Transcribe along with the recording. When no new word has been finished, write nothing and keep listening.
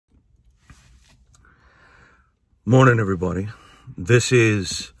Morning, everybody. This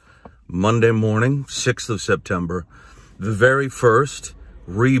is Monday morning, 6th of September, the very first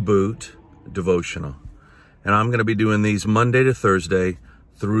reboot devotional. And I'm going to be doing these Monday to Thursday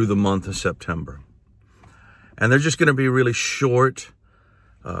through the month of September. And they're just going to be really short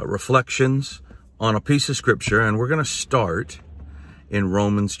reflections on a piece of scripture. And we're going to start in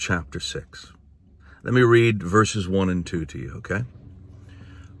Romans chapter 6. Let me read verses 1 and 2 to you, okay?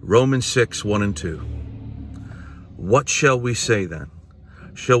 Romans 6, 1 and 2. What shall we say then?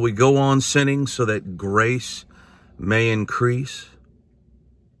 Shall we go on sinning so that grace may increase?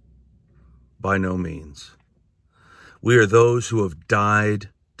 By no means. We are those who have died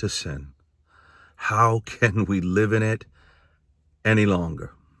to sin. How can we live in it any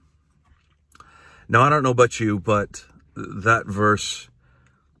longer? Now, I don't know about you, but that verse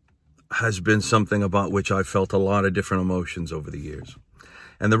has been something about which I've felt a lot of different emotions over the years.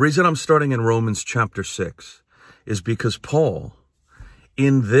 And the reason I'm starting in Romans chapter 6 is because Paul,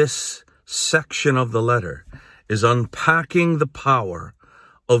 in this section of the letter, is unpacking the power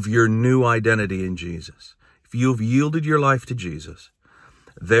of your new identity in Jesus. If you've yielded your life to Jesus,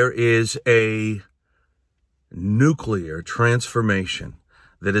 there is a nuclear transformation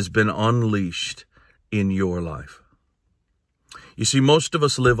that has been unleashed in your life. You see, most of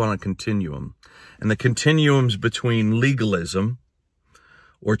us live on a continuum, and the continuum's between legalism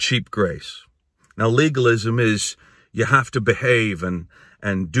or cheap grace. Now, legalism is you have to behave and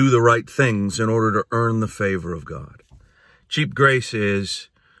do the right things in order to earn the favor of God. Cheap grace is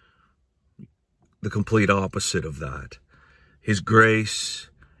the complete opposite of that. His grace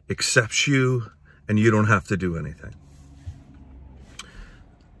accepts you and you don't have to do anything.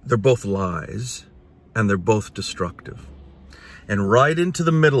 They're both lies and they're both destructive. And right into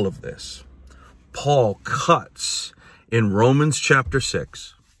the middle of this, Paul cuts in Romans chapter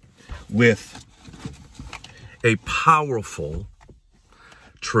 6 with a powerful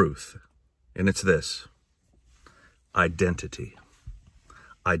truth. And it's this: identity.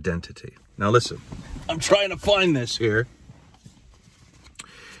 Identity. Now listen, I'm trying to find this here.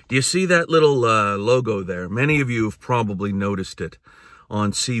 Do you see that little logo there? Many of you have probably noticed it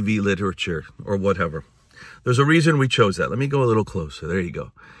on CV literature or whatever. There's a reason we chose that. Let me go a little closer. There you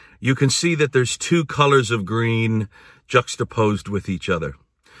go. You can see that there's two colors of green juxtaposed with each other.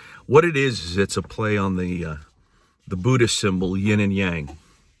 What it is it's a play on the Buddhist symbol, yin and yang.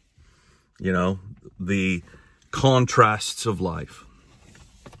 You know, the contrasts of life.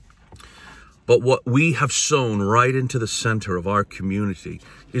 But what we have sown right into the center of our community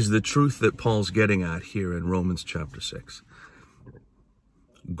is the truth that Paul's getting at here in Romans chapter 6.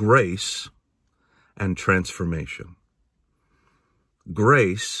 Grace and transformation.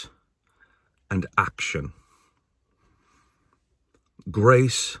 Grace and action.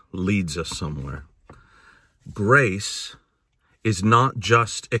 Grace leads us somewhere. Grace is not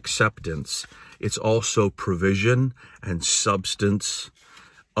just acceptance. It's also provision and substance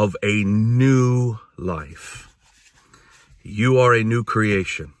of a new life. You are a new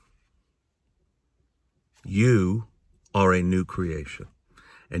creation. You are a new creation.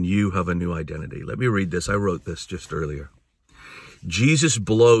 And you have a new identity. Let me read this. I wrote this just earlier. Jesus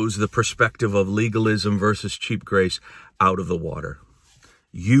blows the perspective of legalism versus cheap grace out of the water.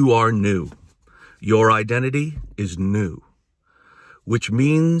 You are new. Your identity is new, which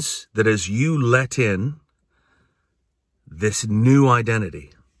means that as you let in this new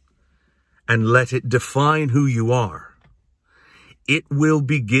identity and let it define who you are, it will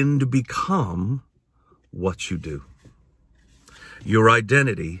begin to become what you do. Your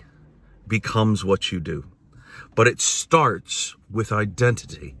identity becomes what you do, but it starts with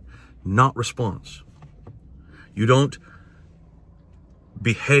identity, not response. You don't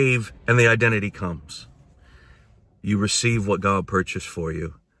behave and the identity comes. You receive what God purchased for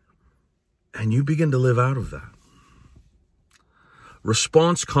you and you begin to live out of that.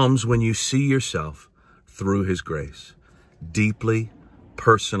 Response comes when you see yourself through His grace, deeply,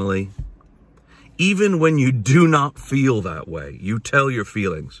 personally. Even when you do not feel that way, you tell your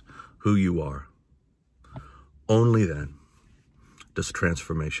feelings who you are. Only then does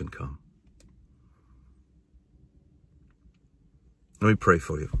transformation come. Let me pray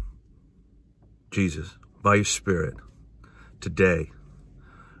for you. Jesus, by your Spirit, today,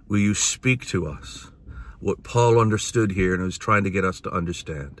 will you speak to us what Paul understood here and was trying to get us to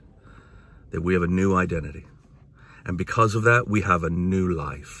understand, that we have a new identity. And because of that, we have a new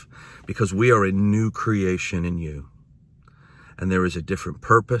life, because we are a new creation in you. And there is a different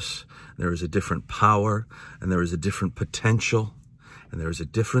purpose, there is a different power, and there is a different potential, and there is a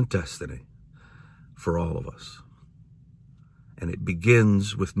different destiny for all of us. And it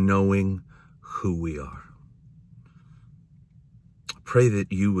begins with knowing who we are. pray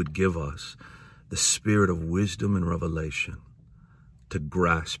that you would give us the spirit of wisdom and revelation to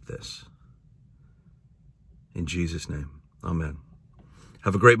grasp this. In Jesus' name, amen.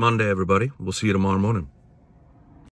 Have a great Monday, everybody. We'll see you tomorrow morning.